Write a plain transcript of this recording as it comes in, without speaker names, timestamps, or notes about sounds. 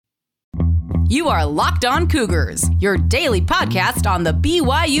You are Locked On Cougars, your daily podcast on the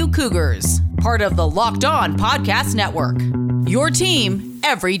BYU Cougars, part of the Locked On Podcast Network. Your team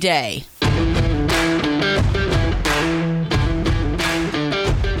every day.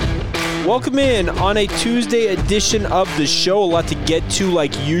 Welcome in on a Tuesday edition of the show. A lot to get to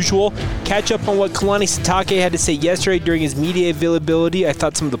like usual. Catch up on what Kalani Sitake had to say yesterday during his media availability. I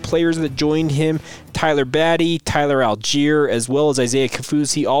thought some of the players that joined him, Tyler Batty, Tyler Algier, as well as Isaiah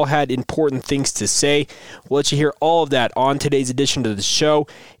Kaufusi, all had important things to say. We'll let you hear all of that on today's edition of the show.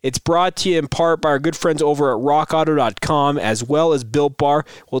 It's brought to you in part by our good friends over at rockauto.com as well as Built Bar.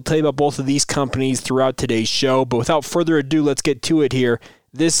 We'll tell you about both of these companies throughout today's show. But without further ado, let's get to it here.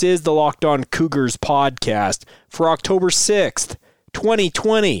 This is the Locked On Cougars podcast for October 6th,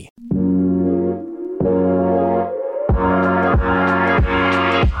 2020.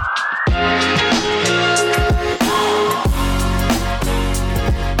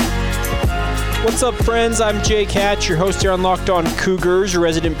 What's up, friends? I'm Jake Hatch, your host here on Locked On Cougars, your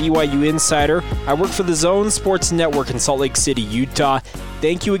resident BYU insider. I work for the Zone Sports Network in Salt Lake City, Utah.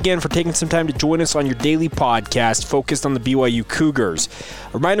 Thank you again for taking some time to join us on your daily podcast focused on the BYU Cougars.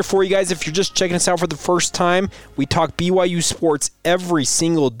 A reminder for you guys, if you're just checking us out for the first time, we talk BYU sports every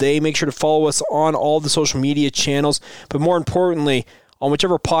single day. Make sure to follow us on all the social media channels, but more importantly, on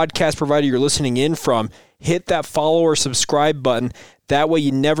whichever podcast provider you're listening in from, hit that follow or subscribe button. That way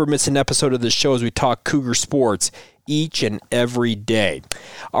you never miss an episode of the show as we talk Cougar sports each and every day.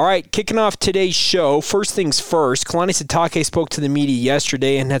 All right, kicking off today's show, first things first, Kalani Sitake spoke to the media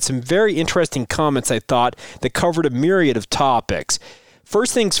yesterday and had some very interesting comments, I thought, that covered a myriad of topics.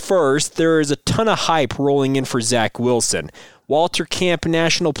 First things first, there is a ton of hype rolling in for Zach Wilson. Walter Camp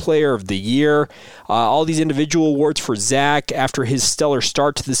National Player of the Year, all these individual awards for Zach after his stellar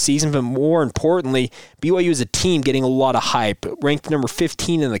start to the season, but more importantly, BYU as a team getting a lot of hype, ranked number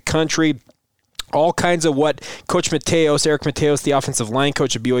 15 in the country. All kinds of what Coach Mateos, Eric Mateos, the offensive line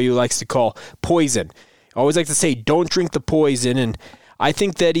coach of BYU, likes to call poison. I always like to say, don't drink the poison, and I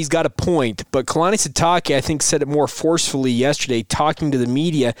think that he's got a point, but Kalani Sitake, I think, said it more forcefully yesterday, talking to the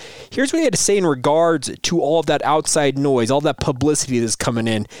media. Here's what he had to say in regards to all of that outside noise, all that publicity that's coming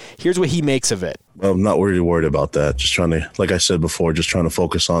in. Here's what he makes of it. I'm not really worried about that. Just trying to, like I said before, just trying to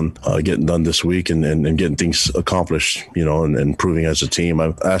focus on getting done this week and getting things accomplished, and improving as a team.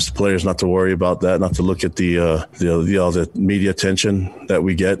 I've asked the players not to worry about that, not to look at the media attention that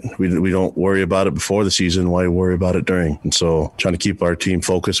we get. We don't worry about it before the season. Why worry about it during? And so trying to keep our team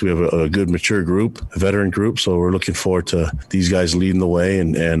focused. We have a good, mature group, a veteran group. So we're looking forward to these guys leading the way.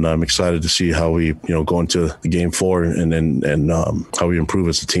 And I'm excited to see how we, go into the game 4 and how we improve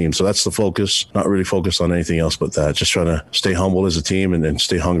as a team. So that's the focus. Not really focused on anything else but that. Just trying to stay humble as a team and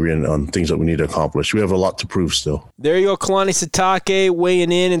stay hungry on things that we need to accomplish. We have a lot to prove still. There you go, Kalani Sitake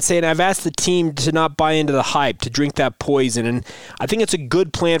weighing in and saying, I've asked the team to not buy into the hype, to drink that poison. And I think it's a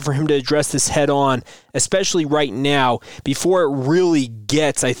good plan for him to address this head on, especially right now, before it really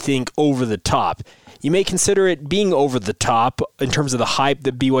gets, I think, over the top. You may consider it being over the top in terms of the hype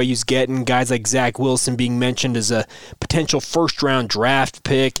that BYU's getting. Guys like Zach Wilson being mentioned as a potential first-round draft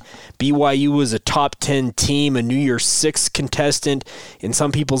pick. BYU was a top 10 team, a New Year's Six contestant. In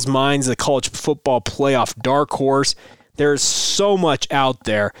some people's minds, the college football playoff dark horse. There's so much out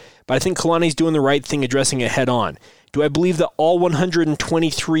there, but I think Kalani's doing the right thing addressing it head-on. Do I believe that all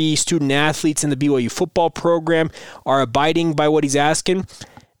 123 student-athletes in the BYU football program are abiding by what he's asking?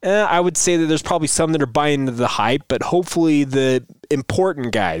 I would say that there's probably some that are buying into the hype, but hopefully the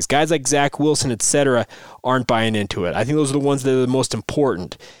important guys like Zach Wilson, etc., aren't buying into it. I think those are the ones that are the most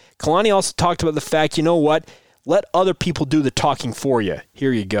important. Kalani also talked about the fact, let other people do the talking for you.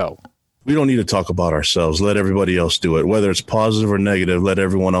 Here you go. We don't need to talk about ourselves. Let everybody else do it. Whether it's positive or negative, let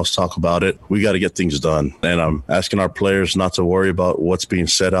everyone else talk about it. We got to get things done. And I'm asking our players not to worry about what's being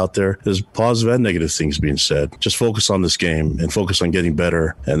said out there. There's positive and negative things being said. Just focus on this game and focus on getting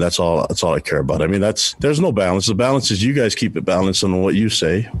better. And that's all I care about. I mean, there's no balance. The balance is you guys keep it balanced on what you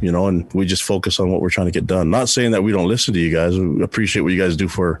say, and we just focus on what we're trying to get done. Not saying that we don't listen to you guys. We appreciate what you guys do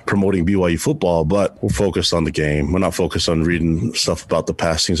for promoting BYU football, but we're focused on the game. We're not focused on reading stuff about the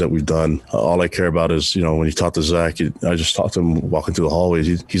past things that we've done. All I care about is, when you talk to Zach, I just talked to him walking through the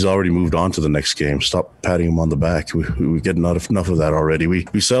hallways. He's already moved on to the next game. Stop patting him on the back. We get enough of that already.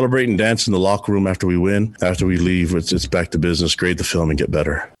 We celebrate and dance in the locker room after we win. After we leave, it's back to business, grade the film, and get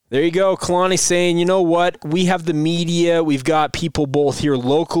better. There you go. Kalani saying, you know what? We have the media. We've got people both here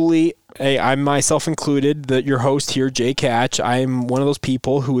locally. Hey, I'm myself included, your host here, Jake Hatch. I'm one of those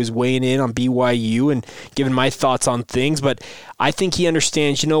people who is weighing in on BYU and giving my thoughts on things, but I think he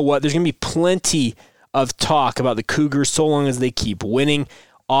understands, you know what? There's going to be plenty of talk about the Cougars so long as they keep winning.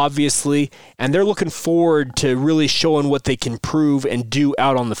 obviously, and they're looking forward to really showing what they can prove and do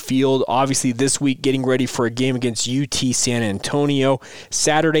out on the field. Obviously, this week getting ready for a game against UT San Antonio,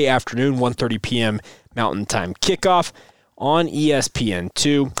 Saturday afternoon, 1:30 p.m. Mountain Time kickoff on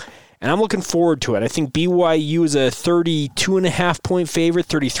ESPN2. And I'm looking forward to it. I think BYU is a 32.5-point favorite,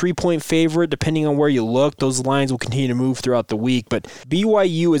 33-point favorite, depending on where you look. Those lines will continue to move throughout the week. But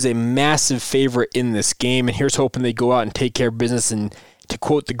BYU is a massive favorite in this game, and here's hoping they go out and take care of business. And to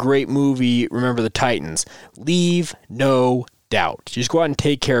quote the great movie, Remember the Titans, leave no doubt. Just go out and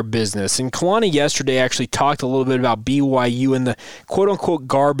take care of business. And Kalani yesterday actually talked a little bit about BYU and the quote-unquote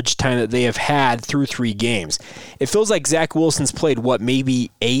garbage time that they have had through 3 games. It feels like Zach Wilson's played,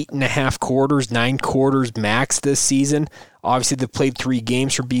 maybe 8.5 quarters, 9 quarters max this season. Obviously, they've played 3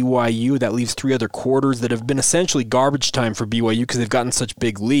 games for BYU. That leaves 3 other quarters that have been essentially garbage time for BYU because they've gotten such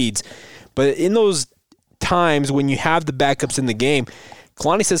big leads. But in those times when you have the backups in the game,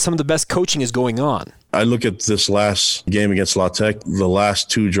 Kalani says some of the best coaching is going on. I look at this last game against La Tech, the last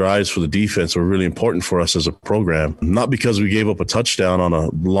 2 drives for the defense were really important for us as a program. Not because we gave up a touchdown on a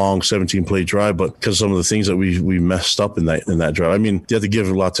long 17-play drive, but because some of the things that we messed up in that drive. I mean, you have to give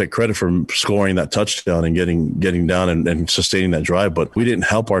La Tech credit for scoring that touchdown and getting down and sustaining that drive, but we didn't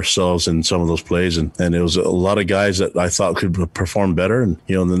help ourselves in some of those plays. And it was a lot of guys that I thought could perform better. And,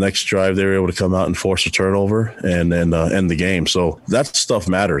 in the next drive, they were able to come out and force a turnover and end the game. So that stuff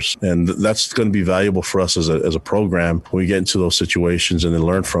matters. And that's going to be valuable for us as a program when we get into those situations and then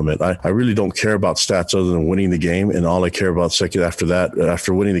learn from it. I really don't care about stats other than winning the game, and all I care about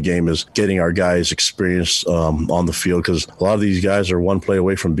after winning the game is getting our guys experience on the field, because a lot of these guys are one play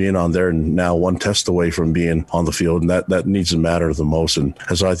away from being on there and now one test away from being on the field, and that needs to matter the most. And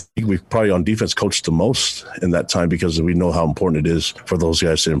as I think we've probably on defense coached the most in that time because we know how important it is for those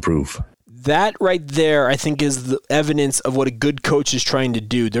guys to improve. That right there, I think, is the evidence of what a good coach is trying to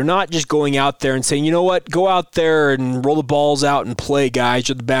do. They're not just going out there and saying, you know what, go out there and roll the balls out and play, guys.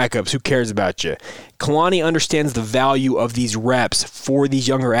 You're the backups. Who cares about you? Kalani understands the value of these reps for these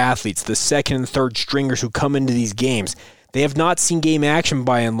younger athletes, the second and third stringers who come into these games. They have not seen game action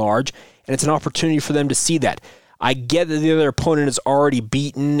by and large, and it's an opportunity for them to see that. I get that the other opponent is already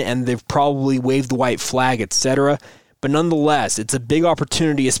beaten and they've probably waved the white flag, etc., but nonetheless, it's a big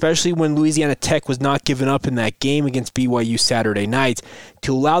opportunity, especially when Louisiana Tech was not giving up in that game against BYU Saturday night,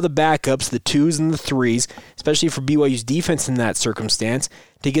 to allow the backups, the 2s and the 3s, especially for BYU's defense in that circumstance,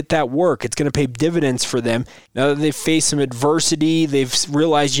 to get that work. It's going to pay dividends for them. Now that they've faced some adversity, they've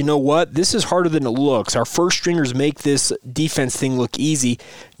realized, you know what, this is harder than it looks. Our first stringers make this defense thing look easy.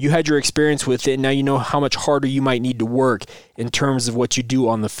 You had your experience with it, and now you know how much harder you might need to work in terms of what you do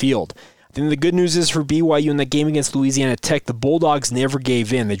on the field. Then the good news is for BYU in that game against Louisiana Tech, the Bulldogs never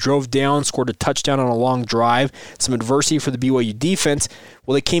gave in. They drove down, scored a touchdown on a long drive, some adversity for the BYU defense.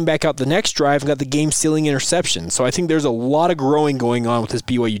 Well, they came back out the next drive and got the game-stealing interception. So I think there's a lot of growing going on with this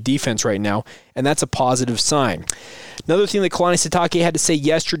BYU defense right now, and that's a positive sign. Another thing that Kalani Sitake had to say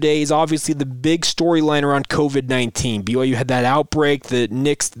yesterday is obviously the big storyline around COVID-19. BYU had that outbreak that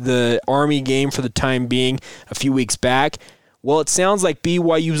nixed the Army game for the time being a few weeks back. Well, it sounds like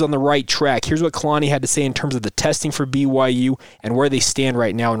BYU's on the right track. Here's what Kalani had to say in terms of the testing for BYU and where they stand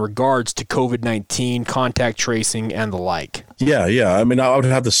right now in regards to COVID-19, contact tracing, and the like. Yeah. I mean, I would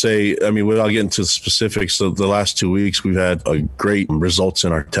have to say, without getting into the specifics, the last 2 weeks, we've had great results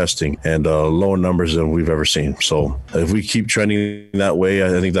in our testing and lower numbers than we've ever seen. So if we keep trending that way,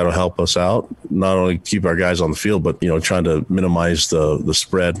 I think that'll help us out, not only keep our guys on the field, but, trying to minimize the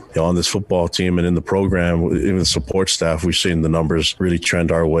spread on this football team and in the program, even the support staff. We've seen the numbers really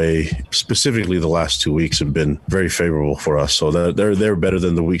trend our way. Specifically, the last 2 weeks have been very favorable for us. So they're better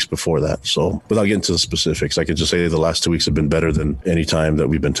than the weeks before that. So without getting to the specifics, I could just say the last 2 weeks have been better than any time that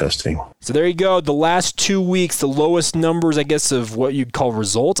we've been testing. So there you go. The last 2 weeks, the lowest numbers, I guess, of what you'd call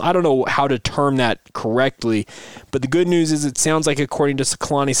results. I don't know how to term that correctly, but the good news is it sounds like, according to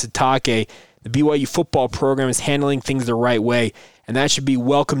Kalani Sitake, the BYU football program is handling things the right way, and that should be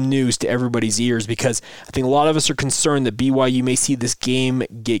welcome news to everybody's ears, because I think a lot of us are concerned that BYU may see this game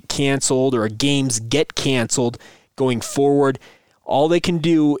get canceled or games get canceled going forward. All they can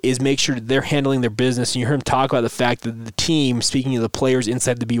do is make sure that they're handling their business. And you heard him talk about the fact that the team, speaking of the players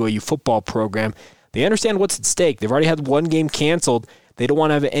inside the BYU football program, they understand what's at stake. They've already had one game canceled. They don't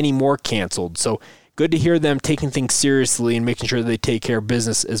want to have any more canceled. So good to hear them taking things seriously and making sure that they take care of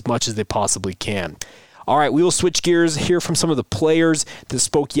business as much as they possibly can. All right, we will switch gears, hear from some of the players that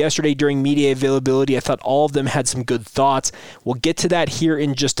spoke yesterday during media availability. I thought all of them had some good thoughts. We'll get to that here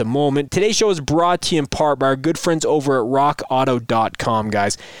in just a moment. Today's show is brought to you in part by our good friends over at rockauto.com,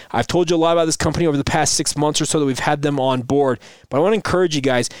 guys. I've told you a lot about this company over the past 6 months or so that we've had them on board, but I want to encourage you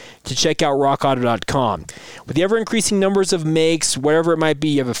guys to check out rockauto.com. With the ever-increasing numbers of makes, whatever it might be,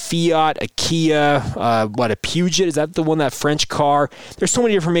 you have a Fiat, a Kia, a Peugeot, is that the one, that French car? There's so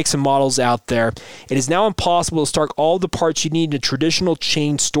many different makes and models out there. It is now impossible to stock all the parts you need in a traditional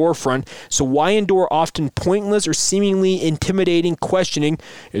chain storefront, so why endure often pointless or seemingly intimidating questioning,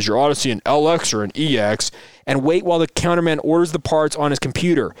 is your Odyssey an LX or an EX, and wait while the counterman orders the parts on his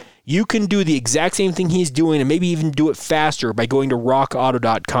computer. You can do the exact same thing he's doing and maybe even do it faster by going to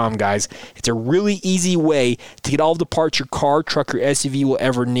rockauto.com, guys. It's a really easy way to get all of the parts your car, truck, or SUV will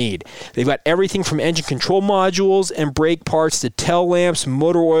ever need. They've got everything from engine control modules and brake parts to tail lamps,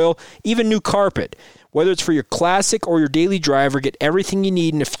 motor oil, even new carpet. Whether it's for your classic or your daily driver, get everything you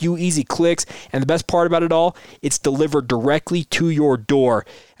need in a few easy clicks. And the best part about it all, it's delivered directly to your door.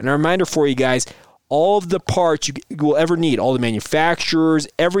 And a reminder for you guys, all of the parts you will ever need, all the manufacturers,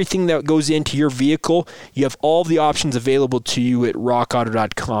 everything that goes into your vehicle, you have all of the options available to you at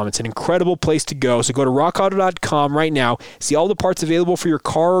rockauto.com. It's an incredible place to go. So go to rockauto.com right now, see all the parts available for your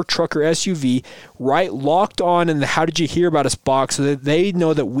car, truck, or SUV, right locked on in the How Did You Hear About Us box so that they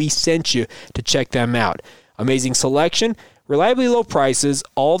know that we sent you to check them out. Amazing selection, reliably low prices,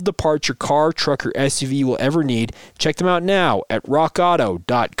 all of the parts your car, truck, or SUV will ever need. Check them out now at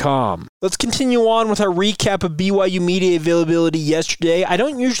rockauto.com. Let's continue on with our recap of BYU media availability yesterday. I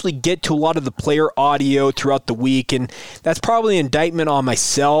don't usually get to a lot of the player audio throughout the week, and that's probably an indictment on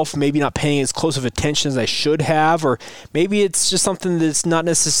myself, maybe not paying as close of attention as I should have, or maybe it's just something that's not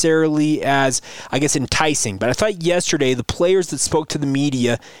necessarily as, enticing. But I thought yesterday the players that spoke to the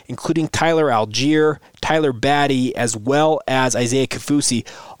media, including Tyler Algier, Tyler Batty, as well as Isaiah Kaufusi,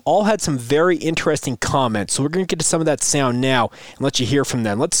 all had some very interesting comments. So we're going to get to some of that sound now and let you hear from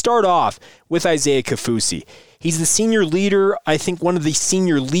them. Let's start off with Isaiah Kaufusi. He's the senior leader, I think one of the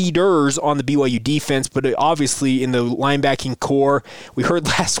senior leaders on the BYU defense, but obviously in the linebacking core. We heard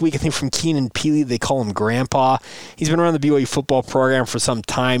last week, I think, from Keenan Peely, they call him Grandpa. He's been around the BYU football program for some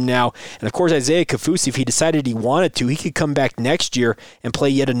time now. And of course, Isaiah Kaufusi, if he decided he wanted to, he could come back next year and play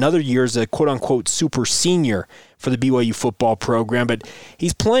yet another year as a quote-unquote super senior for the BYU football program, but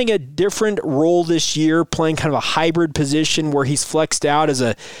he's playing a different role this year, playing kind of a hybrid position where he's flexed out as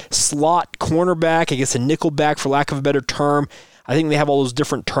a slot cornerback, I guess a nickelback for lack of a better term. I think they have all those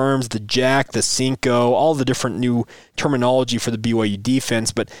different terms, the jack, the cinco, all the different new terminology for the BYU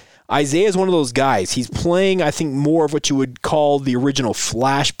defense, but Isaiah is one of those guys. He's playing, I think, more of what you would call the original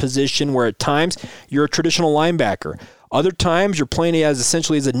flash position, where at times you're a traditional linebacker. Other times, you're playing as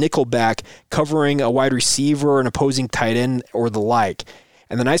essentially as a nickelback, covering a wide receiver, an opposing tight end, or the like.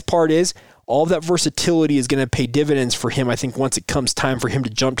 And the nice part is, all of that versatility is going to pay dividends for him, I think, once it comes time for him to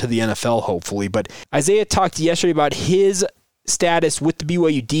jump to the NFL, hopefully. But Isaiah talked yesterday about his status with the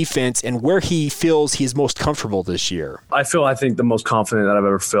BYU defense and where he feels he is most comfortable this year. I think the most confident that I've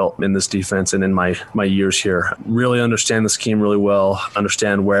ever felt in this defense and in my years here. Really understand the scheme really well,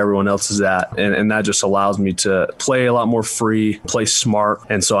 understand where everyone else is at, and that just allows me to play a lot more free, play smart.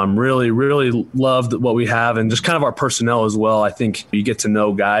 And so I'm really, really loved what we have and just kind of our personnel as well. I think you get to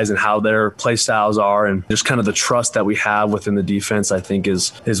know guys and how their play styles are, and just kind of the trust that we have within the defense, I think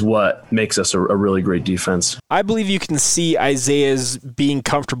is what makes us a really great defense. I believe you can see Isaiah's being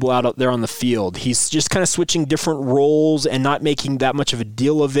comfortable out there on the field. He's just kind of switching different roles and not making that much of a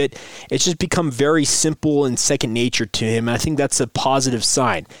deal of it. It's just become very simple and second nature to him, and I think that's a positive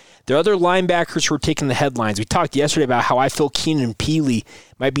sign. There are other linebackers who are taking the headlines. We talked yesterday about how I feel Keenan Peely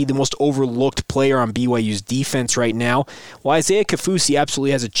might be the most overlooked player on BYU's defense right now. Well, Isaiah Kaufusi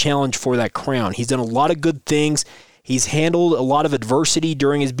absolutely has a challenge for that crown. He's done a lot of good things. He's handled a lot of adversity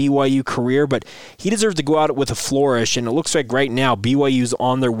during his BYU career, but he deserves to go out with a flourish, and it looks like right now BYU's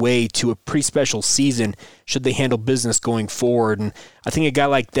on their way to a pretty special season should they handle business going forward. And I think a guy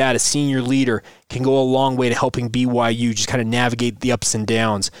like that, a senior leader, can go a long way to helping BYU just kind of navigate the ups and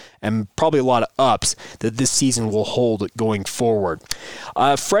downs, and probably a lot of ups that this season will hold going forward.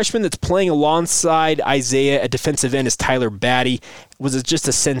 A freshman that's playing alongside Isaiah at defensive end is Tyler Batty. Was just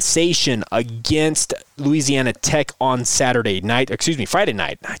a sensation against Louisiana Tech on Friday night.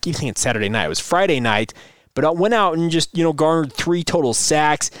 I keep thinking it's Saturday night. It was Friday night, but went out and just, garnered 3 total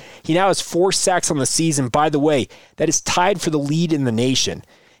sacks. He now has 4 sacks on the season. By the way, that is tied for the lead in the nation.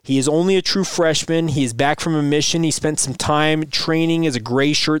 He is only a true freshman. He is back from a mission. He spent some time training as a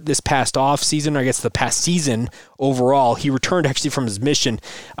gray shirt this past offseason, or I guess the past season overall. He returned actually from his mission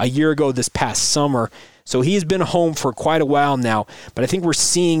a year ago this past summer. So he has been home for quite a while now, but I think we're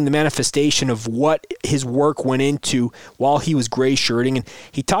seeing the manifestation of what his work went into while he was gray shirting. And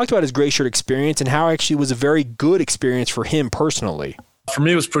he talked about his gray shirt experience and how it actually was a very good experience for him personally. For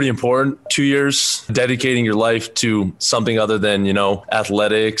me, it was pretty important. 2 years dedicating your life to something other than,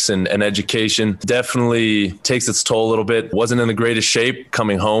 athletics and education definitely takes its toll a little bit. Wasn't in the greatest shape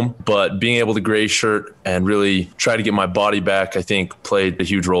coming home, but being able to gray shirt and really try to get my body back, I think played a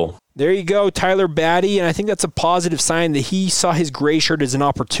huge role. There you go, Tyler Batty, and I think that's a positive sign that he saw his gray shirt as an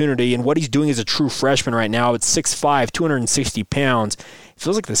opportunity, and what he's doing as a true freshman right now at 6'5", 260 pounds. It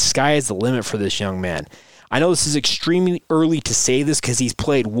feels like the sky is the limit for this young man. I know this is extremely early to say this because he's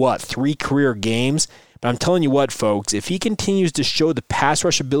played, 3 career games? But I'm telling you what, folks, if he continues to show the pass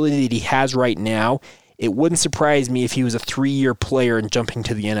rush ability that he has right now, it wouldn't surprise me if he was a 3-year player and jumping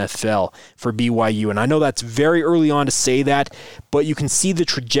to the NFL for BYU. And I know that's very early on to say that, but you can see the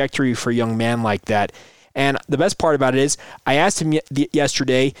trajectory for a young man like that. And the best part about it is, I asked him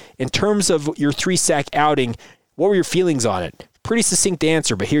yesterday, in terms of your 3-sack outing, what were your feelings on it? Pretty succinct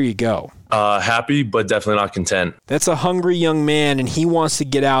answer, but here you go. Happy, but definitely not content. That's a hungry young man, and he wants to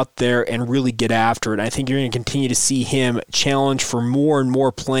get out there and really get after it. I think you're going to continue to see him challenge for more and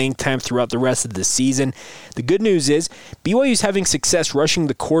more playing time throughout the rest of the season. The good news is BYU's having success rushing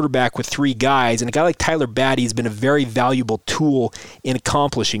the quarterback with 3 guys, and a guy like Tyler Batty has been a very valuable tool in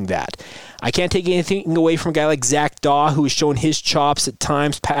accomplishing that. I can't take anything away from a guy like Zach Daw, who has shown his chops at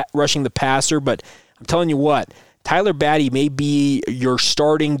times rushing the passer, but I'm telling you what, Tyler Batty may be your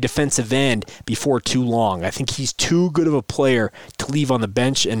starting defensive end before too long. I think he's too good of a player to leave on the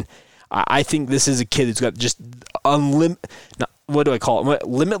bench, and I think this is a kid who's got just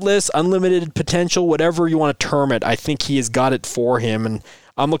limitless, unlimited potential, whatever you want to term it. I think he has got it for him, and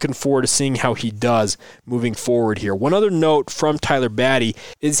I'm looking forward to seeing how he does moving forward here. One other note from Tyler Batty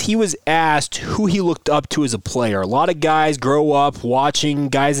is he was asked who he looked up to as a player. A lot of guys grow up watching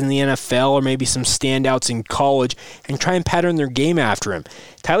guys in the NFL or maybe some standouts in college and try and pattern their game after him.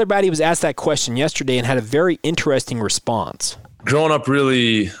 Tyler Batty was asked that question yesterday and had a very interesting response. Growing up, I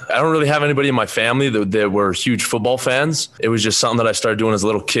don't really have anybody in my family that were huge football fans. It was just something that I started doing as a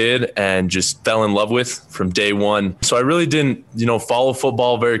little kid and just fell in love with from day one. So I really didn't, follow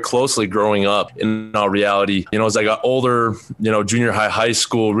football very closely growing up. In all reality, as I got older, junior high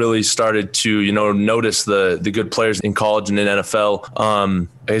school, really started to, notice the good players in college and in NFL.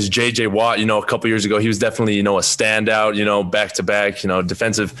 As J.J. Watt, a couple years ago, he was definitely, a standout, back-to-back,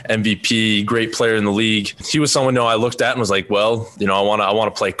 defensive MVP, great player in the league. He was someone, I looked at and was like, well, I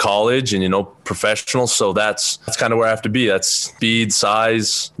want to play college and, professional. So that's kind of where I have to be. That's speed,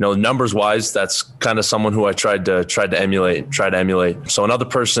 size, numbers wise, that's kind of someone who I tried to emulate. So another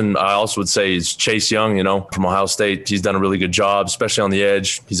person I also would say is Chase Young, from Ohio State. He's done a really good job, especially on the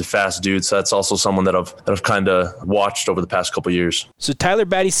edge. He's a fast dude. So that's also someone that I've kind of watched over the past couple of years. So Tyler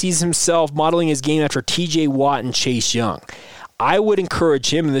Batty sees himself modeling his game after TJ Watt and Chase Young. I would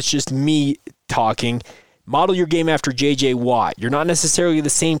encourage him, and that's just me talking, model your game after J.J. Watt. You're not necessarily the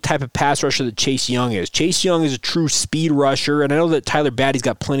same type of pass rusher that Chase Young is. Chase Young is a true speed rusher, and I know that Tyler Batty's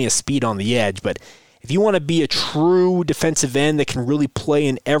got plenty of speed on the edge, but if you want to be a true defensive end that can really play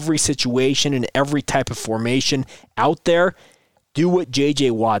in every situation and every type of formation out there, do what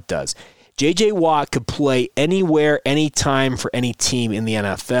J.J. Watt does. J.J. Watt could play anywhere, anytime for any team in the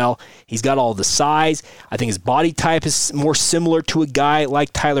NFL. He's got all the size. I think his body type is more similar to a guy like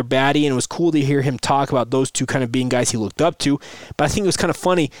Tyler Batty, and it was cool to hear him talk about those two kind of being guys he looked up to. But I think it was kind of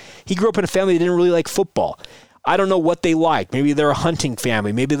funny. He grew up in a family that didn't really like football. I don't know what they like. Maybe they're a hunting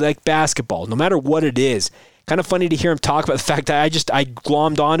family. Maybe they like basketball. No matter what it is, kind of funny to hear him talk about the fact that I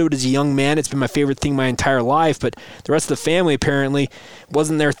glommed onto it as a young man. It's been my favorite thing my entire life, but the rest of the family apparently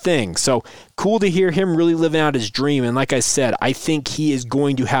wasn't their thing. So cool to hear him really living out his dream. And like I said, I think he is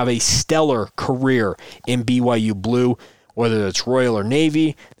going to have a stellar career in BYU Blue. Whether it's Royal or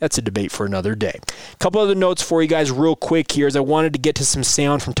Navy, that's a debate for another day. A couple other notes for you guys real quick here as I wanted to get to some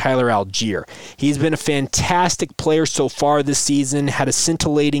sound from Tyler Allgeier. He's been a fantastic player so far this season, had a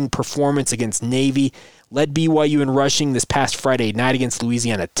scintillating performance against Navy, led BYU in rushing this past Friday night against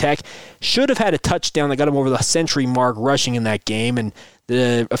Louisiana Tech. Should have had a touchdown that got him over the century mark rushing in that game, and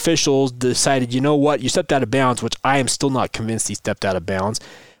the officials decided, you know what, you stepped out of bounds, which I am still not convinced he stepped out of bounds.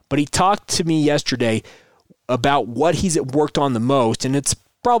 But he talked to me yesterday about what he's worked on the most, and it's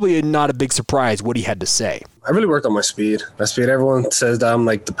probably not a big surprise what he had to say. I really worked on my speed. Everyone says that I'm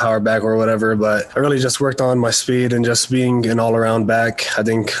like the power back or whatever, but I really just worked on my speed, and just being an all-around back, I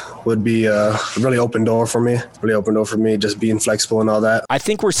think would be a really open door for me. Just being flexible and all that. I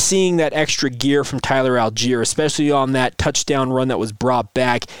think we're seeing that extra gear from Tyler Allgeier, especially on that touchdown run that was brought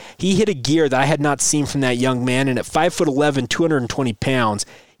back. He hit a gear that I had not seen from that young man, and at 5'11", 220 pounds,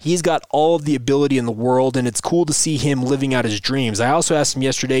 he's got all of the ability in the world, and it's cool to see him living out his dreams. I also asked him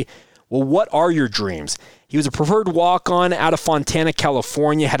yesterday, well, what are your dreams? He was a preferred walk-on out of Fontana,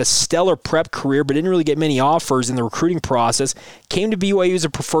 California, had a stellar prep career, but didn't really get many offers in the recruiting process. Came to BYU as a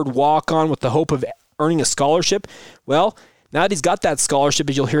preferred walk-on with the hope of earning a scholarship. Well, now that he's got that scholarship,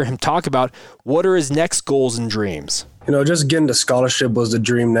 as you'll hear him talk about, what are his next goals and dreams? Just getting the scholarship was the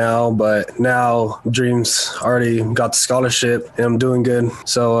dream now, but now dreams already got the scholarship and I'm doing good.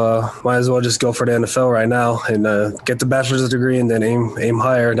 So might as well just go for the NFL right now and get the bachelor's degree and then aim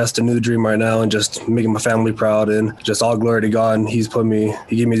higher. That's the new dream right now, and just making my family proud, and just all glory to God. And he gave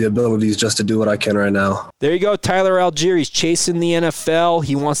me the abilities just to do what I can right now. There you go, Tyler Allgeier. He's chasing the NFL.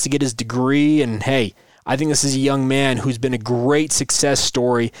 He wants to get his degree, and hey, I think this is a young man who's been a great success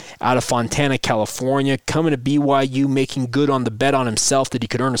story out of Fontana, California, coming to BYU, making good on the bet on himself that he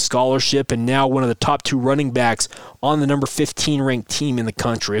could earn a scholarship, and now one of the top 2 running backs on the number 15 ranked team in the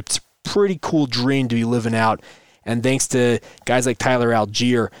country. It's a pretty cool dream to be living out. And thanks to guys like Tyler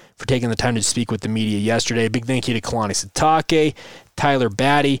Allgeier for taking the time to speak with the media yesterday. A big thank you to Kalani Sitake, Tyler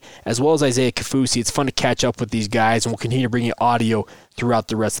Batty, as well as Isaiah Kafusi. It's fun to catch up with these guys, and we'll continue to bring you audio throughout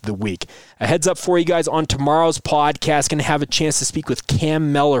the rest of the week. A heads up for you guys on tomorrow's podcast, going to have a chance to speak with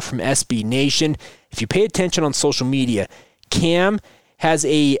Cam Meller from SB Nation. If you pay attention on social media, Cam has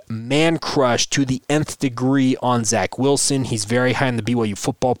a man crush to the nth degree on Zach Wilson. He's very high in the BYU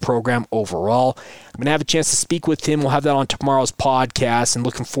football program overall. I'm going to have a chance to speak with him. We'll have that on tomorrow's podcast, and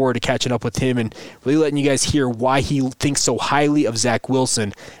looking forward to catching up with him and really letting you guys hear why he thinks so highly of Zach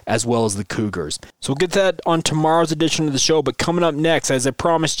Wilson as well as the Cougars. So we'll get that on tomorrow's edition of the show, but coming up next, as I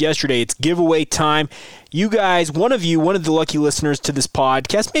promised yesterday, it's giveaway time. You guys, one of the lucky listeners to this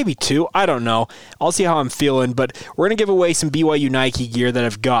podcast, maybe 2, I don't know. I'll see how I'm feeling, but we're going to give away some BYU Nike gear that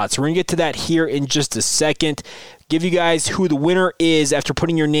I've got. So we're going to get to that here in just a second. Give you guys who the winner is after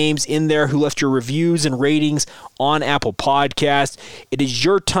putting your names in there, who left your reviews and ratings on Apple Podcasts. It is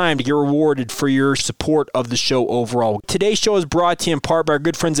your time to get rewarded for your support of the show overall. Today's show is brought to you in part by our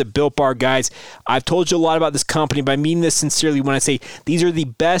good friends at Built Bar, guys. I've told you a lot about this company, but I mean this sincerely when I say these are the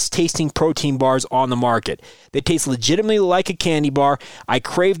best tasting protein bars on the market. They taste legitimately like a candy bar. I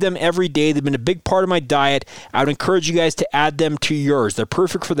crave them every day. They've been a big part of my diet. I would encourage you guys to add them to yours. They're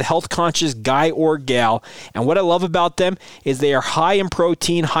perfect for the health-conscious guy or gal. And what I love about them is they are high in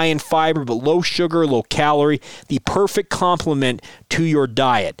protein, high in fiber, but low sugar, low calorie, the perfect complement to your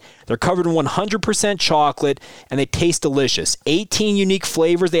diet. They're covered in 100% chocolate, and they taste delicious. 18 unique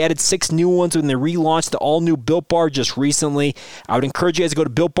flavors. They added 6 new ones when they relaunched the all-new Built Bar just recently. I would encourage you guys to go to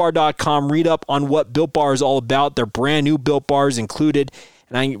BuiltBar.com, read up on what Built Bar is all about. Their brand new Built Bars included.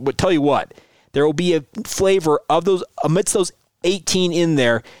 And I would tell you what, there will be a flavor of those, amidst those 18 in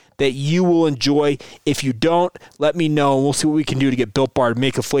there, that you will enjoy. If you don't, let me know, and we'll see what we can do to get Built Bar to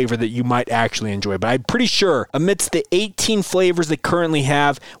make a flavor that you might actually enjoy. But I'm pretty sure amidst the 18 flavors they currently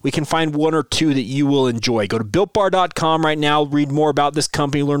have, we can find 1 or 2 that you will enjoy. Go to BuiltBar.com right now, read more about this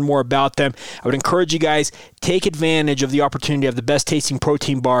company, learn more about them. I would encourage you guys, take advantage of the opportunity to have the best tasting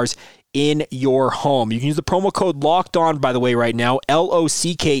protein bars in your home. You can use the promo code LOCKEDON, by the way, right now,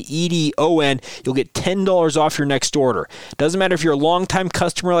 LOCKEDON. You'll get $10 off your next order. Doesn't matter if you're a long-time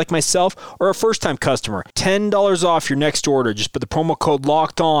customer like myself or a first-time customer. $10 off your next order. Just put the promo code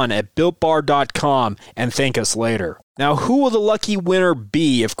LOCKEDON at BuiltBar.com and thank us later. Now, who will the lucky winner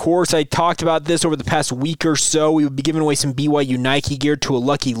be? Of course, I talked about this over the past week or so. We will be giving away some BYU Nike gear to a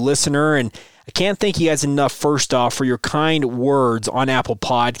lucky listener, and I can't thank you guys enough, first off, for your kind words on Apple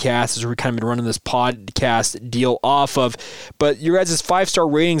Podcasts, as we're kind of been running this podcast deal off of. But your guys' 5-star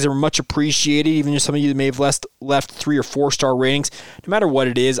ratings are much appreciated, even some of you that may have left 3 or 4-star ratings. No matter what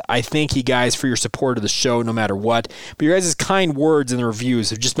it is, I thank you guys for your support of the show, no matter what. But your guys' kind words and the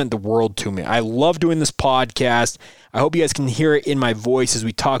reviews have just meant the world to me. I love doing this podcast. I hope you guys can hear it in my voice as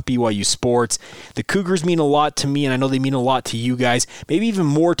we talk BYU sports. The Cougars mean a lot to me, and I know they mean a lot to you guys, maybe even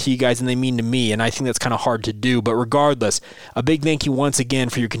more to you guys than they mean to me, and I think that's kind of hard to do. But regardless, a big thank you once again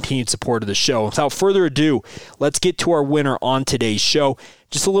for your continued support of the show. Without further ado, let's get to our winner on today's show.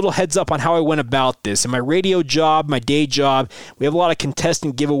 just a little heads up on how I went about this. In my radio job, my day job, we have a lot of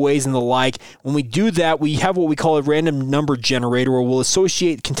contestant giveaways and the like. When we do that, we have what we call a random number generator, where we'll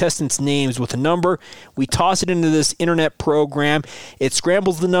associate contestants' names with a number. We toss it into this internet program. It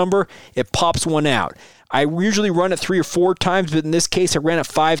scrambles the number. It pops one out. I usually run it 3 or 4 times, but in this case, I ran it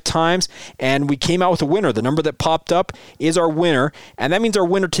 5 times, and we came out with a winner. The number that popped up is our winner, and that means our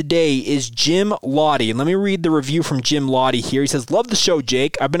winner today is Jim Lottie. And let me read the review from Jim Lottie here. He says, "Love the show,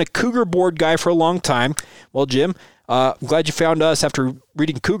 Jake. I've been a Cougar Board guy for a long time." Well, Jim, I'm glad you found us after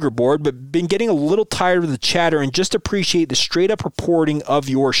reading Cougar Board, but been getting a little tired of the chatter and just appreciate the straight-up reporting of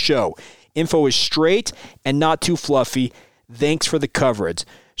your show. Info is straight and not too fluffy. Thanks for the coverage.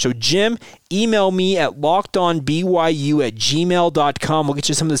 So, Jim, email me at lockedonbyu@gmail.com. We'll get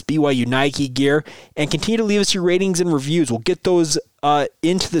you some of this BYU Nike gear, and continue to leave us your ratings and reviews. We'll get those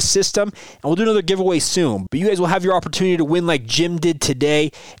into the system, and we'll do another giveaway soon. But you guys will have your opportunity to win like Jim did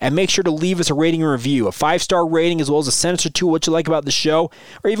today, and make sure to leave us a rating and review, a 5-star rating, as well as a sentence or two what you like about the show,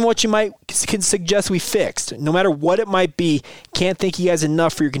 or even what you can suggest we fixed. No matter what it might be, can't thank you guys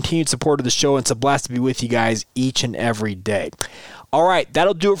enough for your continued support of the show, and it's a blast to be with you guys each and every day. All right,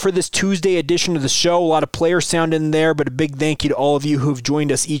 that'll do it for this Tuesday edition of the show. A lot of player sound in there, but a big thank you to all of you who've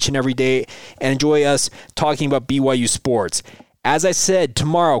joined us each and every day and enjoy us talking about BYU sports. As I said,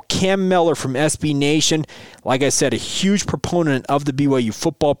 tomorrow, Cam Mellor from SB Nation. Like I said, a huge proponent of the BYU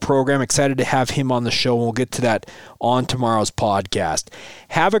football program. Excited to have him on the show, and we'll get to that on tomorrow's podcast.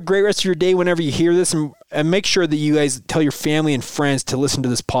 Have a great rest of your day whenever you hear this, and make sure that you guys tell your family and friends to listen to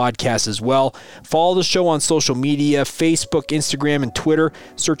this podcast as well. Follow the show on social media, Facebook, Instagram, and Twitter.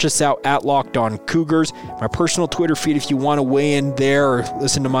 Search us out at Locked On Cougars. My personal Twitter feed, if you want to weigh in there or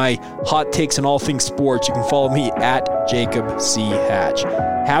listen to my hot takes on all things sports, you can follow me at Jacob C. Hatch.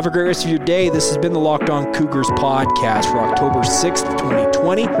 Have a great rest of your day. This has been the Locked On Cougars podcast for October 6th,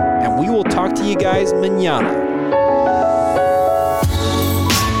 2020, and we will talk to you guys mañana.